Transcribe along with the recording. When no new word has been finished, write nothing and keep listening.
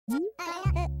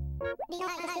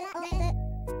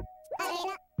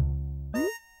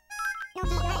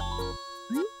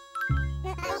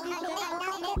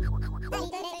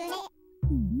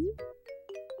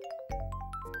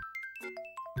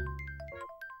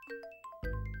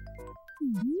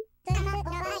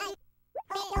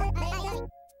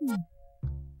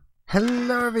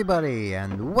Hello everybody,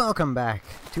 and welcome back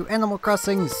to Animal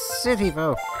Crossing City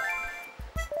Folk!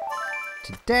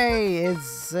 Today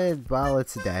is, well,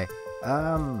 it's a day.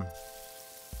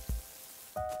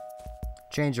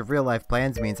 Change of real life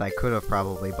plans means I could have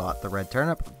probably bought the red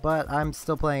turnip, but I'm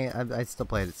still playing, I still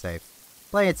played it safe.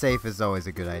 Playing it safe is always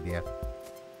a good idea.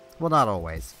 Well, not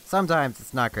always. Sometimes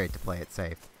it's not great to play it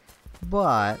safe.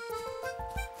 But,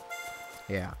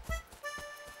 yeah.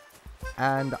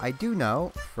 And I do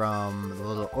know from the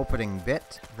little opening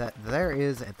bit that there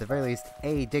is, at the very least,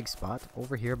 a dig spot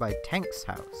over here by Tank's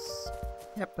house.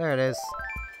 Yep, there it is.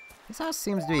 This house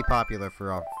seems to be popular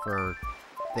for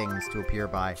things to appear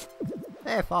by.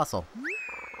 Hey, fossil.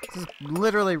 This is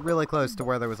literally really close to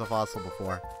where there was a fossil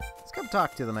before. Let's come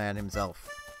talk to the man himself.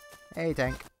 Hey,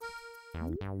 Tank.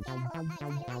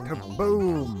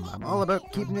 Kaboom! I'm all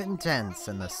about keeping it intense,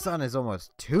 and the sun is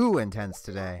almost too intense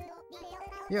today.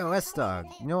 Yo, S-Dog,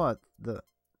 you know what,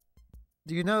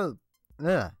 did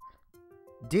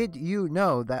you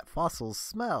know that fossils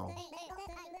smell?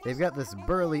 They've got this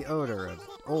burly odor of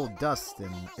old dust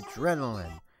and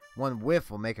adrenaline. One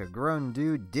whiff will make a grown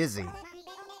dude dizzy.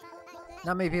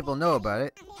 Not many people know about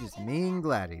it, just me and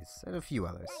Gladys, and a few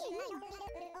others.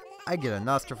 I get a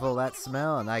nostril of that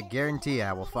smell, and I guarantee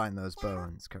I will find those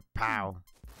bones. Kapow!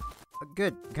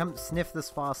 Good, come sniff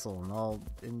this fossil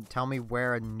and tell me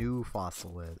where a new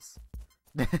fossil is.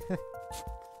 No,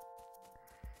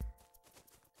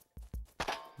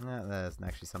 that isn't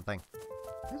actually something.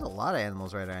 There's a lot of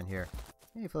animals right around here.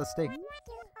 Hey, Felicity.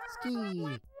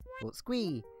 Ski! Well,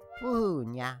 squee! Woohoo!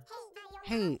 Nya!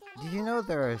 Hey, did you know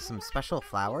there are some special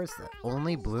flowers that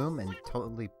only bloom in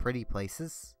totally pretty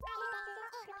places?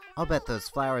 I'll bet those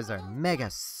flowers are mega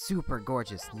super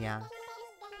gorgeous, Nya.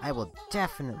 I will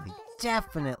definitely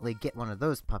get one of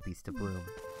those puppies to bloom.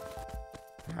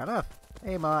 Fair enough.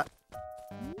 Hey, Mott.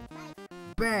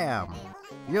 Bam!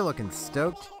 You're looking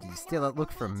stoked. Did you steal that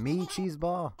look from me,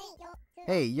 Cheeseball?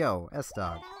 Hey, yo,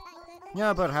 S-Dog. You know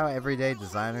about how everyday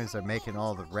designers are making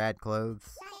all the rad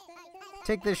clothes?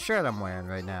 Take this shirt I'm wearing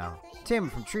right now. Tim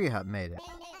from Tree Hut made it.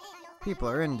 People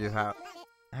are into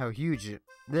how huge it...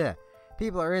 Bleh.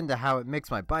 People are into how it makes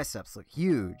my biceps look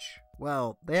huge.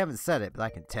 Well, they haven't said it, but I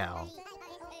can tell.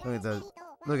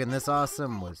 Looking this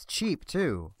awesome was cheap,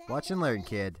 too. Watch and learn,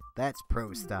 kid. That's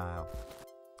pro style.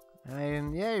 I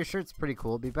mean, yeah, your shirt's pretty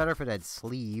cool. It'd be better if it had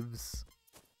sleeves.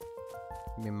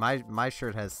 I mean, my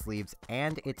shirt has sleeves,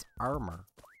 and it's armor.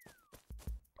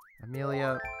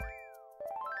 Amelia.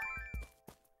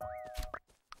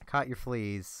 Caught your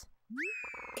fleas.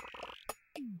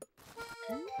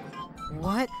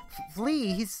 What?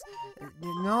 Fleas?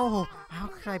 No, how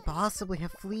could I possibly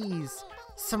have fleas?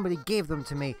 Somebody gave them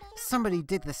to me. Somebody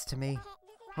did this to me.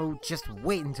 Oh, just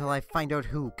wait until I find out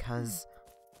who, cuz.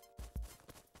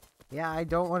 Yeah, I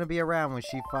don't want to be around when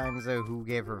she finds out who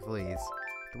gave her fleas.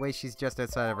 The way she's just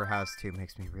outside of her house, too,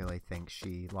 makes me really think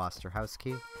she lost her house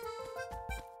key.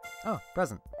 Oh,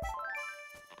 present.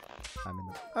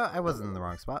 I wasn't in the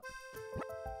wrong spot.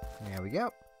 There we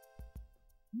go.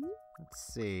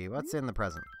 Let's see, what's in the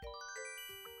present?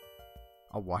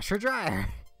 A washer dryer!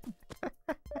 It's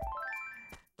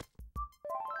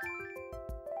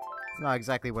not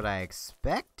exactly what I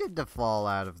expected to fall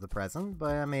out of the present,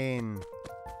 but I mean,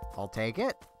 I'll take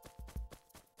it.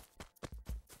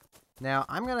 Now,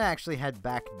 I'm gonna actually head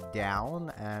back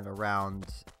down and around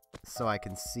so I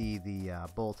can see the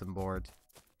bulletin board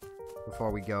before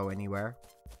we go anywhere.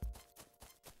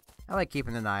 I like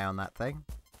keeping an eye on that thing.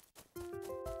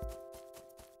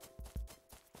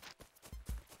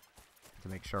 To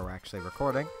make sure we're actually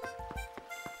recording.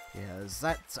 Yes,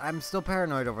 I'm still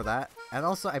paranoid over that. And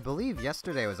also, I believe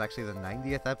yesterday was actually the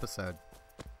 90th episode.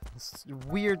 It's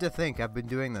weird to think I've been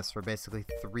doing this for basically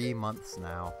 3 months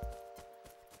now.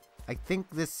 I think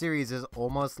this series is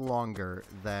almost longer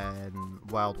than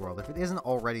Wild World, if it isn't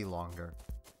already longer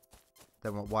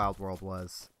than what Wild World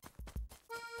was.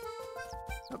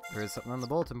 So, there is something on the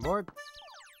bulletin board.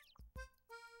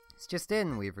 It's just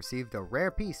in. We've received a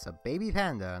rare piece of baby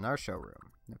panda in our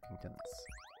showroom. Nookingtons.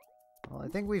 Well, I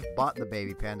think we've bought the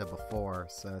baby panda before,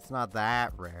 so it's not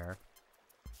that rare.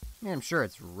 I mean, I'm sure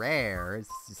it's rare,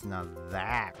 it's just not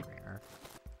that rare.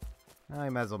 I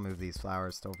might as well move these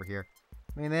flowers to over here.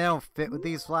 I mean, they don't fit with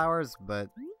these flowers, but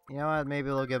you know what? Maybe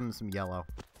we'll give them some yellow.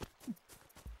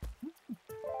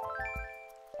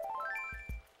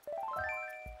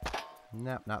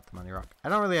 Nope, not the money rock. I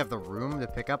don't really have the room to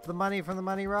pick up the money from the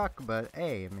money rock, but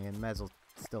hey, I mean, might as well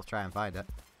still try and find it.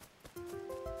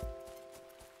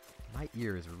 My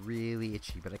ear is really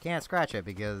itchy, but I can't scratch it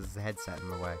because the headset in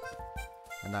the way.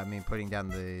 And I mean putting down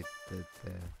the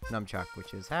nunchuck,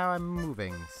 which is how I'm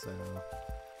moving, so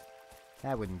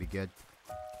that wouldn't be good.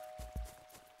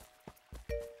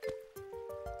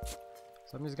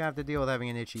 So I'm just gonna have to deal with having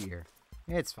an itchy ear.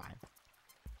 It's fine.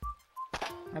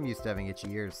 I'm used to having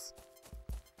itchy ears.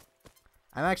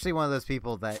 I'm actually one of those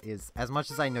people that is, as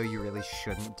much as I know you really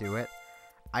shouldn't do it,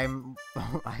 I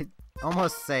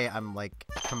almost say I'm like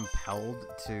compelled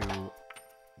to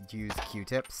use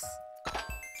Q-tips.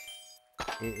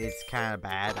 It's kind of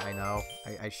bad, I know.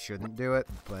 I shouldn't do it,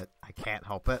 but I can't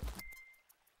help it.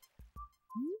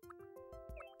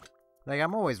 Like,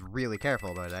 I'm always really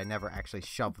careful about it. I never actually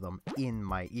shove them in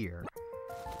my ear.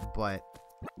 But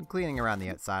cleaning around the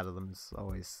outside of them is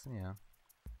always, you know.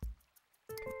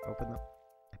 Open them.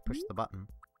 I push the button.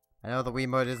 I know the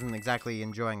Wiimote isn't exactly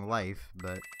enjoying life,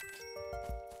 but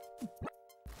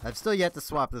I've still yet to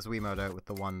swap this Wiimote out with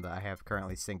the one that I have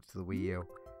currently synced to the Wii U.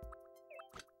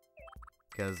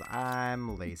 Because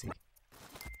I'm lazy.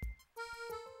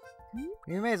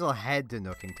 We may as well head to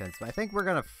Nookington's, but I think we're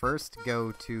gonna first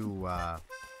go to, oh,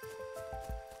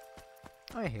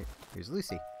 here's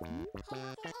Lucy.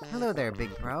 Hello there,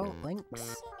 big bro.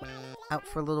 Lynx. Out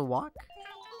for a little walk?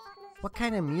 What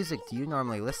kind of music do you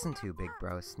normally listen to, big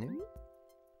bro Snoop?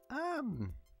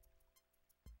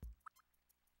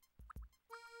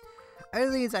 At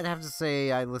least I'd have to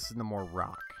say I listen to more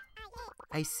rock.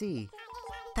 I see.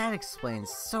 That explains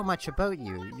so much about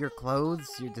you. Your clothes,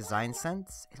 your design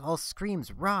sense, it all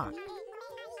screams rock.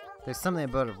 There's something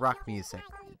about rock music.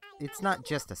 It's not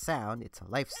just a sound, it's a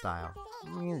lifestyle. I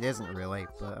mean, it isn't really,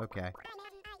 but okay.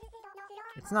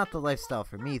 It's not the lifestyle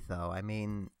for me, though. I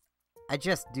mean, I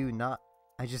just do not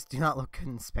look good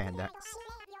in spandex.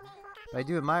 But I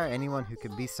do admire anyone who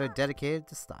can be so dedicated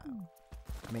to style.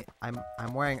 I mean,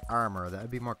 I'm wearing armor. That would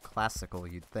be more classical,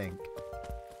 you'd think.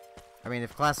 I mean,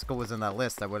 if classical was in that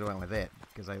list, I would have went with it,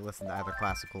 because I listen to either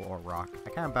classical or rock.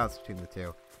 I kind of bounce between the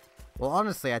two. Well,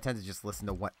 honestly, I tend to just listen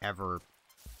to whatever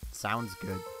sounds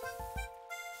good.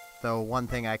 Though, one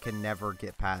thing I can never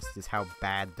get past is how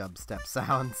bad dubstep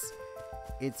sounds.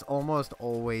 It's almost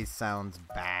always sounds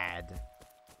bad.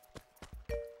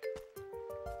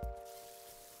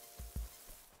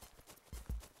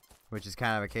 Which is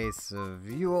kind of a case of,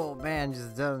 you old man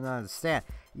just doesn't understand.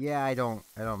 Yeah, I don't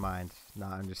mind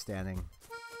not understanding.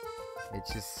 It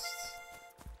just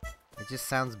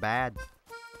sounds bad.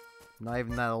 I'm not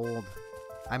even that old.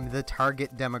 I'm the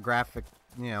target demographic,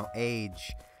 you know,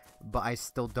 age, but I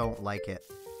still don't like it.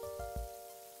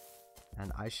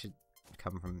 And I should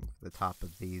come from the top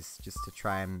of these just to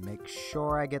try and make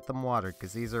sure I get them watered,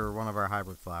 because these are one of our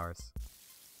hybrid flowers.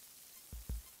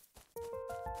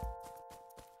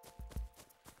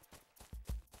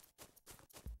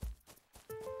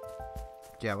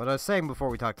 Yeah, what I was saying before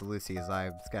we talked to Lucy is I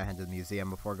was gonna head to the museum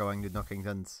before going to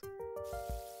Nookington's.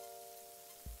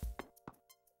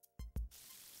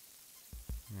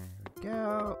 There we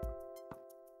go.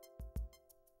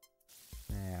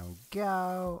 There we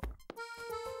go.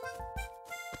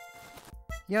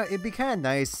 You know, it'd be kind of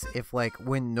nice if, like,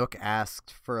 when Nook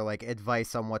asked for, like,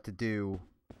 advice on what to do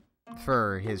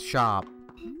for his shop,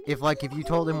 if you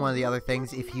told him one of the other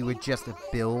things, if he would just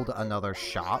build another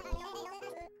shop.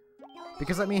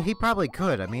 Because, I mean, he probably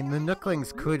could. I mean, the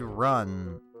Nooklings could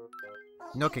run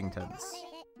Nookingtons.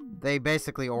 They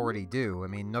basically already do. I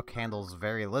mean, Nook handles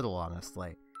very little,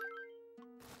 honestly.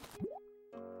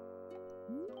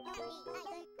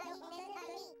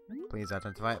 Please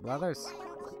identify it with others.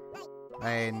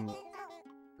 I mean,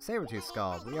 Sabertooth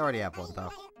Skull. We already have one,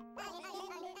 though.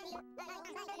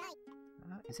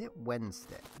 Is it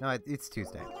Wednesday? No, it's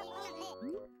Tuesday.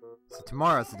 So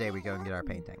tomorrow's the day we go and get our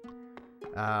painting.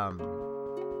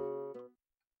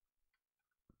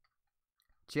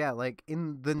 Yeah, like,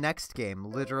 in the next game,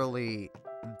 literally,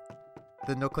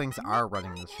 the Nooklings are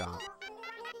running the shop.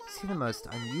 See the most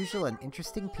unusual and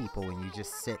interesting people when you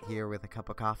just sit here with a cup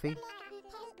of coffee.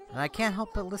 And I can't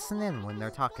help but listen in when they're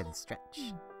talking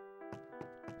stretch.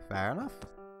 Fair enough.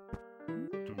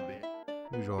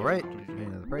 Usual rate.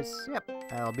 Into the price. Yep,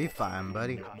 that'll be fine,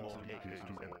 buddy.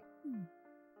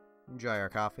 Enjoy our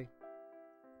coffee.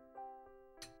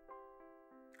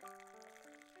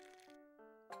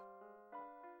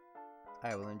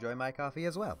 I will enjoy my coffee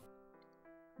as well.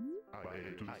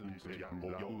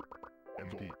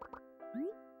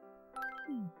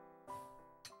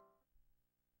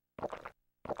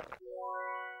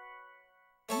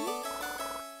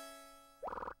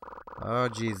 Oh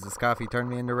jeez, this coffee turned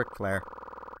me into Ric Flair.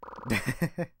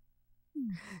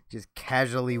 Just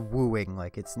casually wooing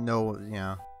like it's no, you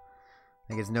know,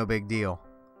 like it's no big deal.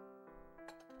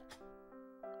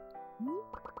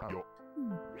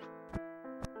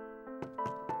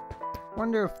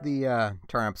 Wonder if the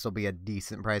turnips will be a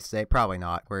decent price today. Probably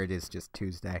not, where it is just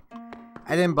Tuesday.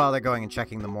 I didn't bother going and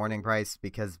checking the morning price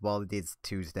because, well, it is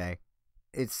Tuesday.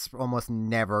 It's almost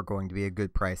never going to be a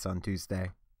good price on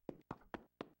Tuesday.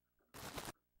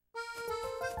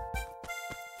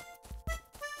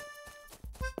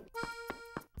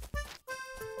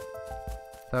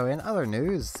 So in other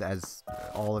news, as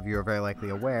all of you are very likely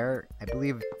aware, I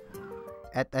believe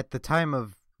at the time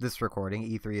of this recording,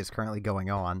 E3 is currently going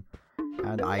on,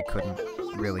 and I couldn't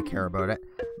really care about it,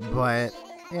 but,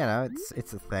 you know,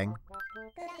 it's a thing.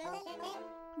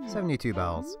 72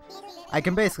 bells. I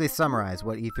can basically summarize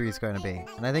what E3 is going to be,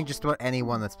 and I think just about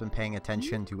anyone that's been paying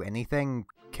attention to anything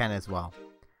can as well.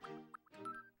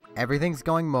 Everything's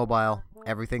going mobile,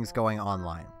 everything's going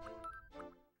online.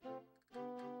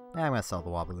 Yeah, I'm gonna sell the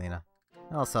Wobblina.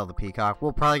 I'll sell the Peacock.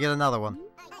 We'll probably get another one.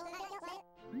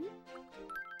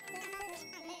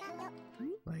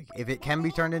 Like, if it can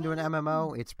be turned into an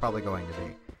MMO, it's probably going to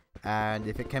be. And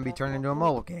if it can be turned into a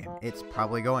mobile game, it's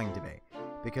probably going to be.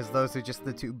 Because those are just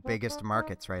the two biggest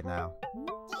markets right now.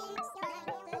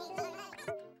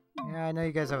 Yeah, I know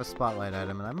you guys have a spotlight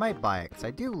item, and I might buy it, because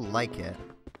I do like it.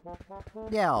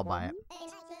 Yeah, I'll buy it.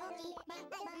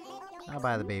 I'll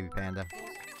buy the baby panda.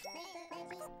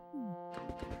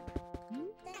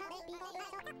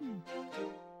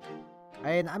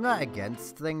 I'm not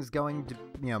against things going to,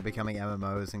 you know, becoming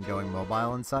MMOs and going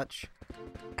mobile and such.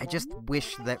 I just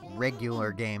wish that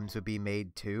regular games would be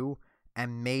made too,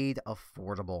 and made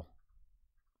affordable.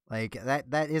 Like,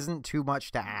 that isn't too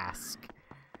much to ask.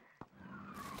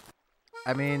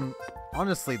 I mean,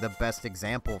 honestly, the best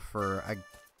example for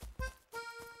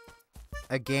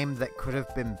a game that could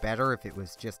have been better if it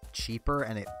was just cheaper,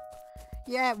 and it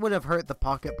would have hurt the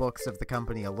pocketbooks of the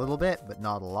company a little bit, but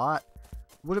not a lot,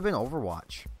 would have been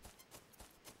Overwatch.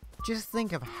 Just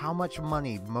think of how much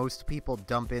money most people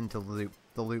dump into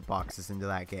the loot boxes into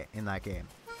that in that game.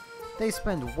 They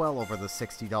spend well over the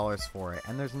 $60 for it,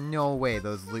 and there's no way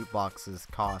those loot boxes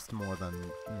cost more than,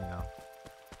 you know,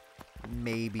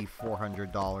 maybe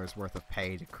 $400 worth of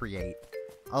pay to create.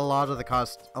 A lot of the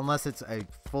cost, unless it's a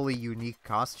fully unique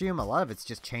costume, a lot of it's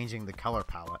just changing the color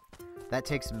palette. That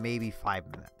takes maybe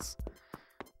 5 minutes.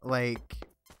 Like,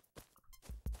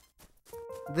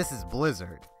 this is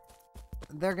Blizzard.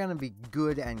 They're gonna be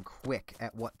good and quick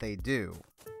at what they do.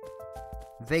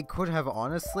 They could have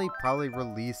honestly probably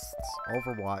released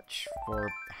Overwatch for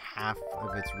half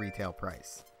of its retail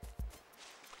price.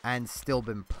 And still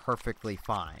been perfectly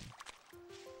fine.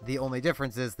 The only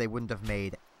difference is they wouldn't have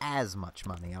made as much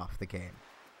money off the game.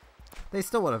 They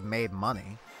still would have made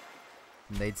money.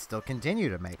 And they'd still continue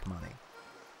to make money.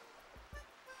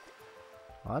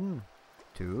 1,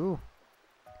 2,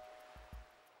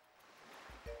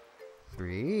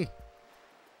 3,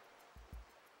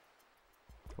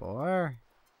 4,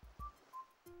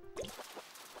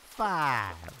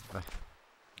 5.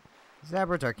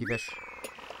 Zebra turkey fish.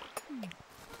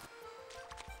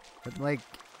 But like,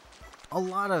 a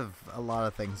lot of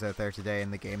things out there today in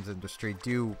the games industry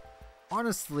do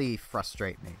honestly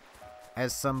frustrate me.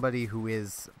 As somebody who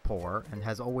is poor, and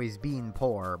has always been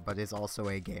poor, but is also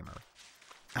a gamer.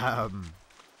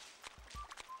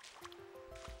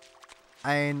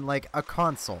 And like a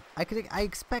console, I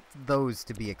expect those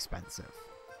to be expensive.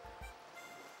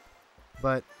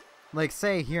 But like,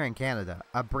 say here in Canada,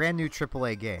 a brand new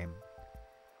AAA game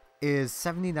is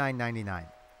 $79.99.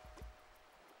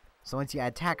 So once you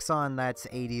add tax on, that's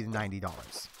 $80 to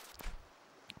 $90.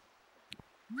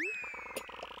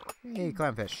 Hey,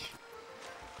 clownfish.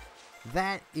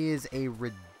 That is a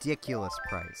ridiculous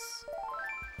price.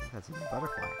 I think that's a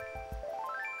butterfly.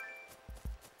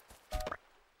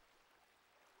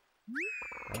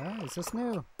 Ah, is this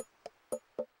new?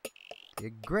 The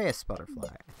Agreus butterfly.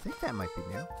 I think that might be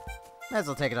new. Might as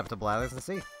well take it up to Blathers and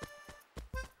see.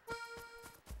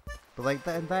 But like,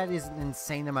 that is an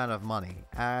insane amount of money.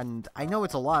 And I know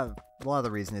it's a lot of the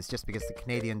reason is just because the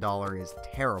Canadian dollar is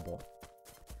terrible.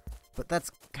 But that's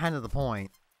kind of the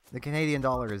point. The Canadian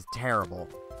dollar is terrible.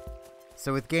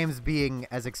 So with games being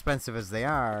as expensive as they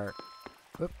are...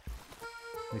 Oop.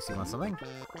 Lucy wants something?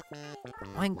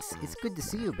 Oinks, it's good to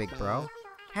see you, big bro.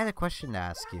 I had a question to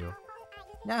ask you.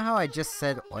 Know how I just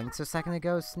said oinks a second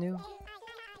ago, Snoo?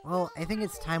 Well, I think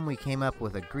it's time we came up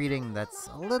with a greeting that's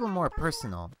a little more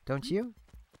personal, don't you?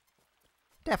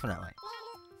 Definitely.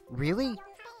 Really?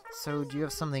 So, do you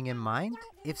have something in mind?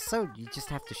 If so, you just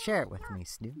have to share it with me,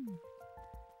 Snoo.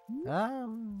 I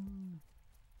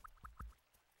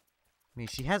mean,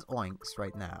 she has oinks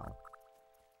right now.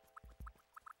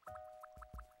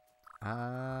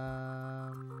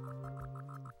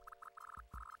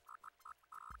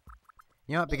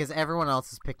 You know what? Because everyone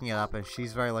else is picking it up, and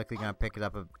she's very likely gonna pick it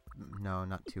up. No,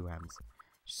 not 2 M's.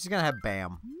 She's gonna have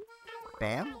Bam.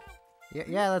 Bam?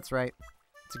 Yeah, that's right.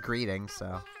 It's a greeting,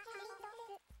 so.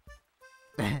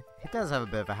 It does have a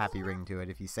bit of a happy ring to it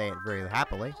if you say it very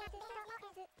happily.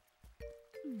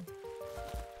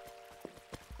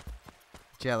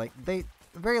 Yeah, like,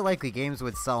 very likely games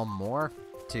would sell more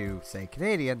to, say,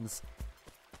 Canadians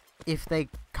if they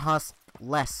cost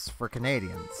less for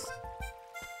Canadians.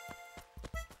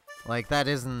 Like, that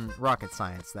isn't rocket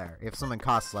science there. If something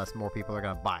costs less, more people are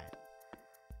gonna buy it.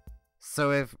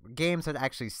 So if games had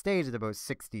actually stayed at about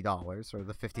 $60, or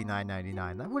the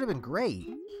 $59.99, that would have been great.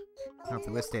 Now, if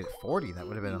they would have stayed at $40, that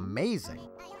would have been amazing.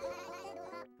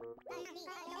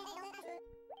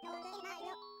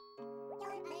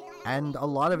 And a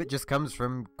lot of it just comes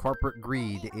from corporate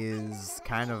greed, is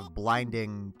kind of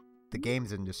blinding the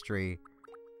games industry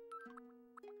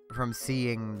from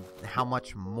seeing how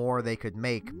much more they could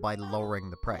make by lowering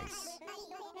the price.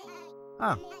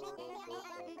 Oh.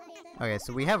 Okay,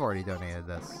 so we have already donated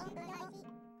this.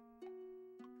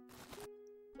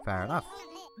 Fair enough.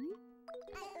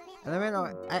 And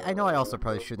I know I also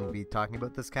probably shouldn't be talking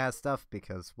about this kind of stuff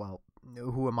because, well,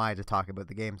 who am I to talk about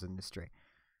the games industry?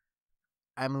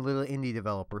 I'm a little indie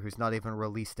developer who's not even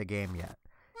released a game yet.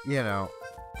 You know.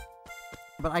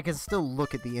 But I can still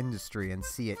look at the industry and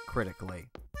see it critically.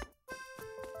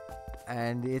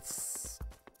 And it's...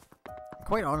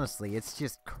 quite honestly, it's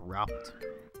just corrupt.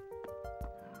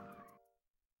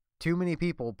 Too many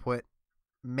people put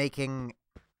making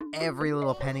every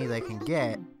little penny they can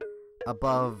get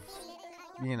above,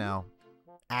 you know,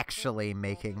 actually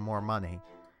making more money.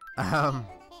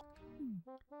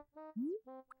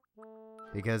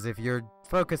 Because if you're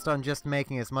focused on just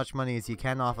making as much money as you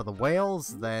can off of the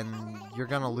whales, then you're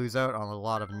gonna lose out on a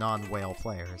lot of non-whale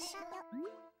players.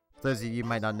 For those of you who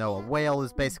might not know, a whale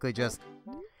is basically just...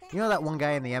 you know that one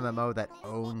guy in the MMO that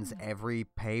owns every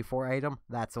pay-for item?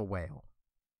 That's a whale.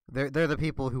 They're the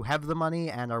people who have the money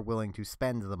and are willing to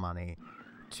spend the money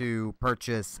to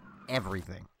purchase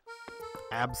everything.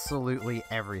 Absolutely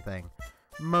everything.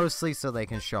 Mostly so they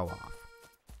can show off.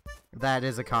 That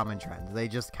is a common trend. They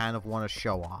just kind of want to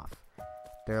show off.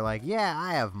 They're like, yeah,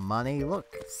 I have money. Look,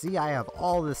 see, I have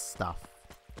all this stuff.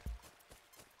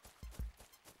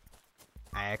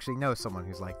 I actually know someone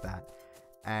who's like that.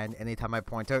 And anytime I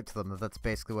point out to them that that's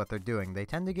basically what they're doing, they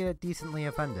tend to get decently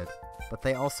offended. But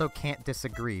they also can't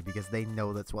disagree because they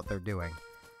know that's what they're doing.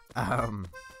 It's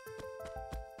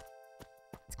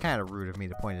kind of rude of me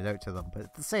to point it out to them, but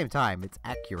at the same time, it's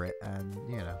accurate and,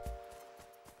 you know.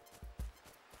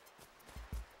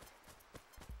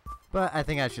 But I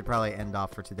think I should probably end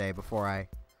off for today before I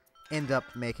end up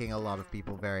making a lot of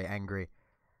people very angry.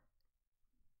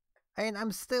 I mean,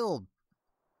 I'm still...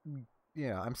 you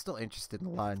know, I'm still interested in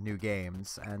a lot of new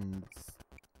games, and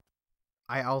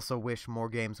I also wish more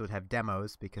games would have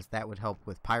demos, because that would help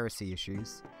with piracy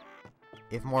issues.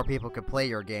 If more people could play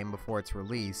your game before it's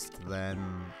released,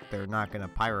 then they're not gonna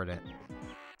pirate it.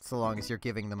 So long as you're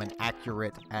giving them an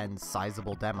accurate and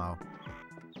sizable demo.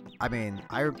 I mean,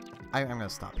 I'm gonna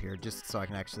stop here, just so I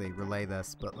can actually relay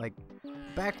this, but like,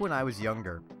 back when I was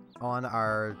younger, on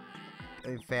our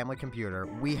family computer,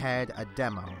 we had a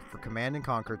demo for Command &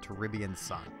 Conquer Caribbean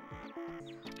Sun.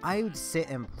 I would sit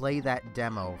and play that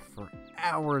demo for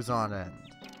hours on end.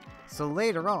 So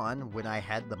later on, when I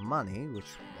had the money,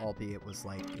 which albeit was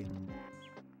like in...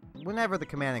 whenever the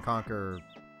Command & Conquer,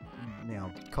 you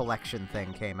know, collection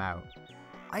thing came out,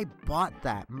 I bought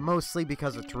that mostly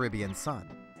because of Caribbean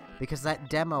Sun. Because that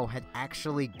demo had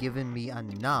actually given me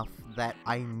enough that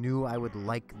I knew I would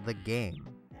like the game.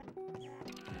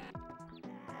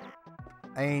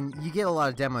 I mean, you get a lot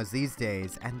of demos these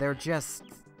days, and they're just...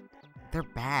 they're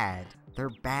bad.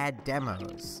 They're bad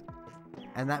demos.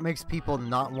 And that makes people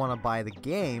not want to buy the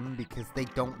game, because they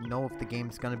don't know if the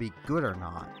game's going to be good or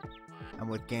not. And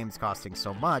with games costing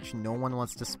so much, no one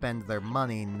wants to spend their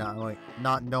money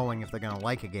not knowing if they're going to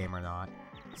like a game or not.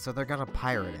 So they're going to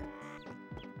pirate it.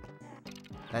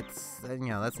 That's, you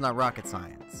know, that's not rocket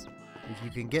science. If you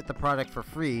can get the product for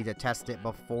free to test it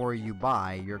before you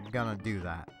buy, you're gonna do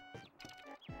that.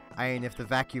 I mean, if the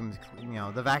vacuum, you know,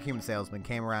 the vacuum salesman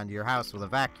came around to your house with a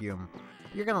vacuum,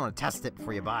 you're gonna want to test it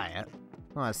before you buy it.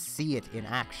 You want to see it in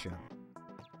action.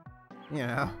 You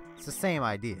know, it's the same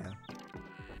idea.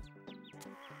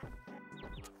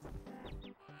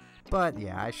 But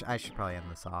yeah, I should probably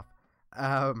end this off.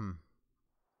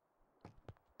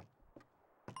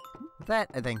 With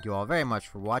that, I thank you all very much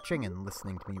for watching and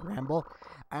listening to me ramble,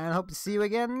 and hope to see you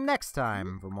again next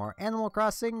time for more Animal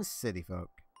Crossing City Folk.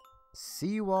 See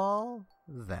you all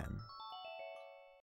then.